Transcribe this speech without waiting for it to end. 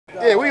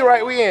Yeah, we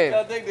right. We in.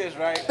 Y'all think this,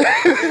 right?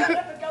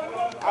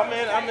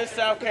 I'm in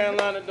South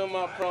Carolina doing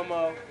my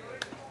promo.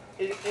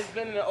 It's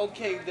been an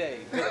okay day,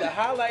 but the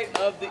highlight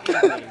of the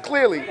evening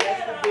Clearly.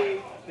 has to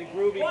be the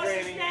Groovy What's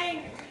Granny. his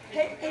name?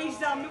 He's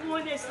the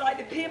one that's like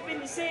the pimp in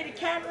the city,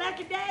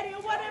 Cadillac Daddy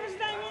or whatever his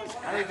name is.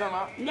 What are you talking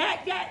about?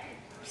 Nat got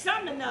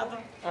something another.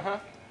 Uh-huh.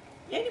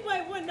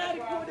 Anyway, one night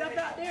he pulled up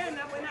out there and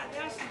I went out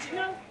there. I said, you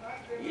know,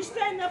 you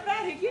standing up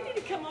out here, you need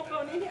to come up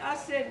on in here. I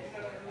said,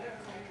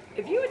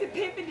 if you were the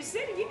pimp in the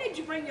city, you need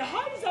to bring your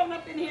hoes on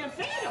up in here and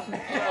feed them.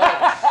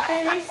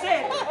 And he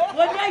said,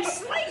 well, they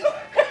sleep.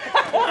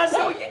 I said,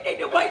 well, you need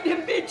to wake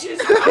them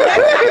bitches. I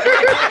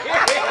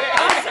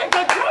said,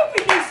 but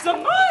Groovy needs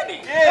some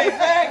money. Yeah,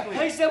 exactly.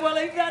 He said, well,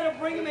 you got to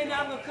bring them in.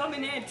 I'm going to come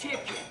in there and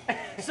tip you.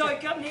 So he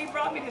come and he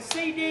brought me the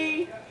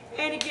CD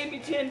and he gave me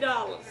 $10.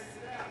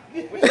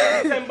 What's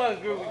 $10,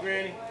 Groovy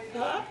Granny?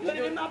 Huh? Put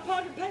it in my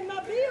pocket, pay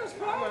my bills,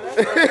 bro. I know that's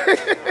right.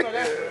 I know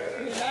that's right.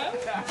 You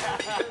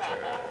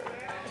know?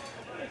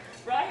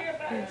 Right here,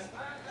 baby.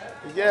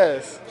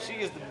 Yes. She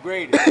is the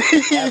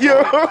greatest.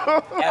 Yo.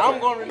 I'm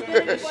gonna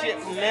remember this shit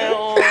from now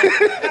on. I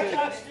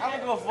don't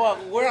give a fuck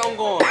where I'm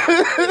going.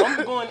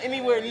 I'm going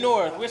anywhere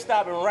north. We're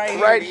stopping right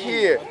here. Right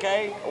here.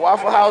 Okay?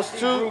 Waffle House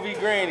 2. Groovy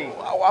Granny.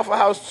 Waffle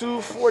House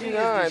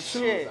 249.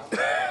 She is the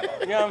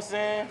shit. You know what I'm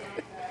saying?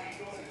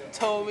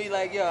 Told me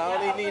like, yo, I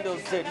don't even need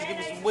those tips. Just give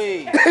me some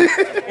weed.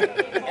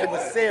 It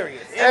was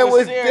serious. It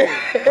was serious.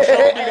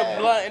 Showed me the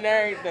blunt and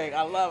everything.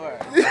 I love her.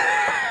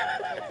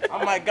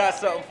 I might got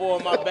something for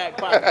her in my back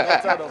pocket.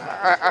 Don't tell them.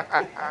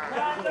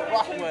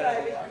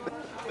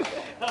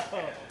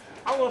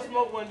 I'm gonna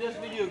smoke one just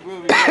for you,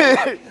 Groovy.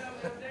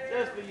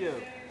 Just for you.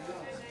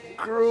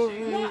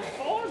 Groovy. Not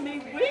for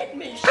me, with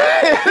me.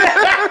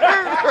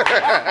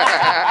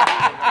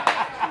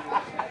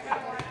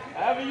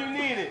 However you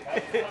need it.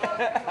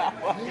 I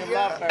fucking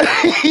love her.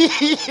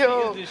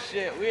 Yo. She is the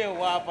shit. We in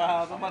Waffle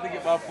House. I'm about to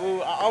get my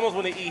food. I almost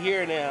want to eat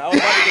here now. I was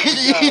about to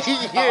get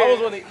the I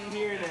almost want to eat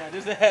here now.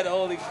 Just to have the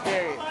whole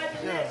experience.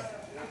 Yeah.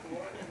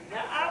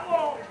 Now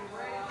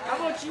I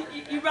want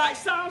you write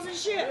songs and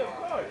shit. Of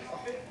course.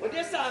 Well,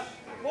 this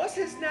what's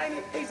his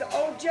name? He's an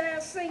old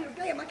jazz singer.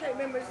 Damn, I can't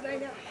remember his name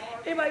now.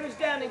 Anyway, he was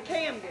down in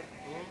Camden,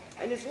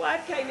 and his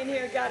wife came in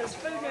here and got his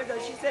food and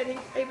everything. She said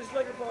he was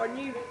looking for a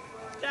new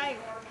thing.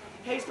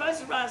 He's supposed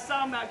to write a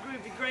song about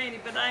Groovy Granny,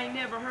 but I ain't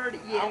never heard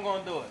it yet. I'm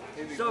gonna do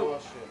it. So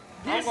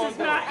this is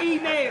my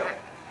email.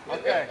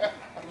 Okay.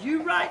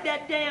 You write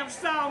that damn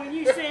song and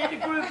you send it to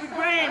Groovy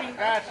Granny.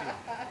 Got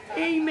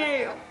you.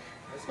 Email.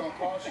 It's gonna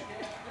cost you.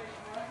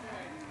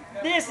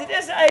 This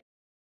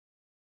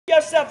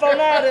yourself on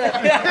out of it.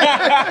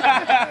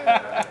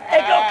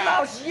 It gonna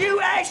cost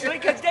you actually,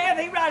 because damn,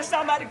 he writes a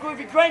song about the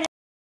Groovy Granny.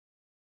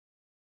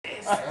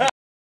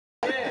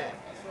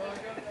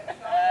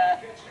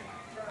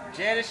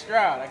 Janet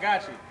Stroud, I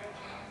got you.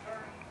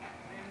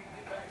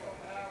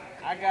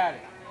 I got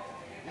it.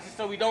 This is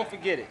so we don't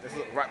forget it.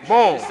 Right.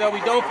 Boom. This is so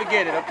we don't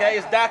forget it, okay?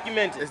 It's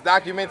documented. It's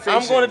documentation.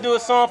 I'm going to do a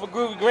song for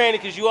Groovy Granny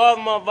because you all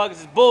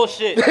motherfuckers is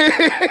bullshit. You know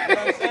what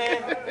I'm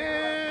saying?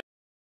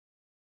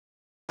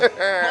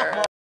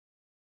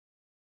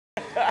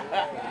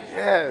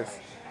 Yes.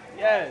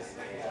 Yes.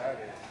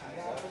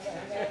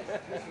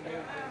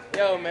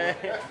 Yo, man.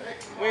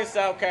 We in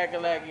South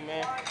Carolina,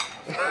 man.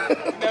 You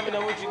never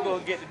know what you're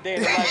going to get today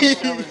in the life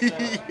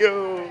insurance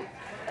Yo.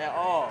 at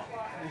all.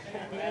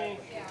 I mean,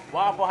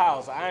 Waffle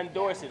House, I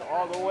endorse it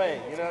all the way.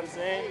 You know what I'm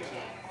saying?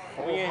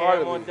 We in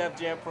here on Def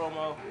Jam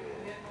promo.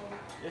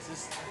 This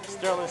is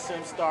Sterling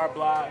Sim Star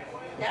Blog.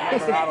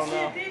 Remember, I don't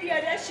know. Video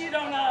that shit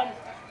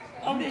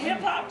on the hip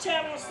hop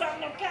channel or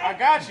something, okay? I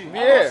got you.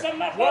 Yeah.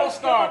 World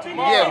Star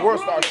tomorrow. Yeah, World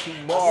Star So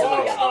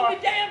tomorrow. you on the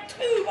damn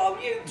tube on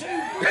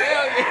YouTube.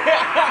 Hell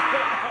yeah.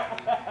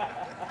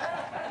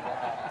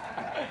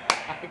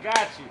 I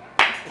got you.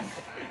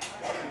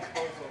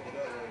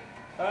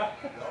 Huh?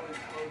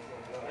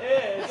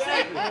 Yeah,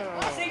 exactly.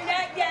 See,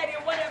 Nat Daddy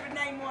or whatever his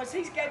name was,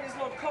 he gave this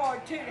little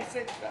card too that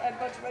said a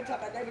bunch of talking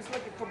about they was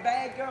looking for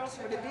bad girls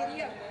for the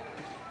video.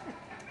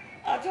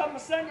 I told my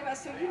son, I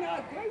said, you know, I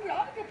agree with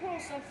I could pull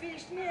some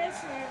fish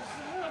nets and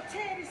some little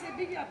teddies and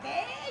be a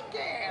bad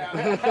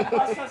girl.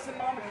 My son said,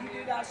 Mama, if you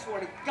do that, I swear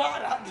to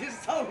God, I'll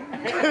just told you.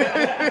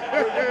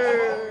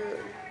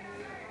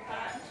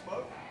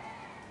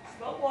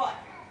 Smoke what?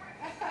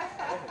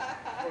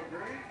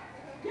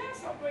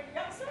 Yes, I'll bring you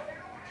out some.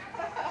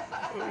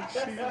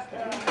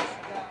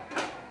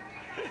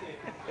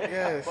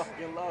 Yes. I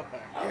fucking love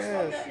her. I was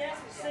smoking that now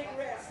some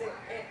cigarettes, and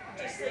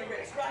just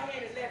cigarettes, right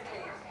hand and left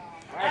hand.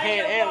 Right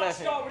hand and left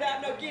hand. I ain't no rock star without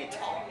no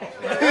guitar.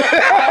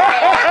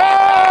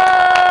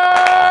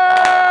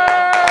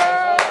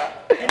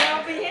 And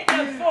I'll be hitting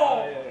no four.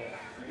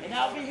 And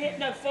I'll be hitting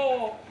no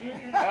four. I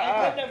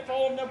ain't putting no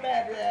four, no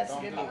battery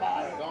acid in my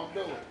body. Don't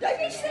do it. Let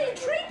me see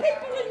tree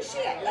people and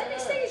shit. Let me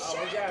see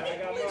shit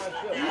people and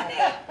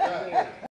stuff.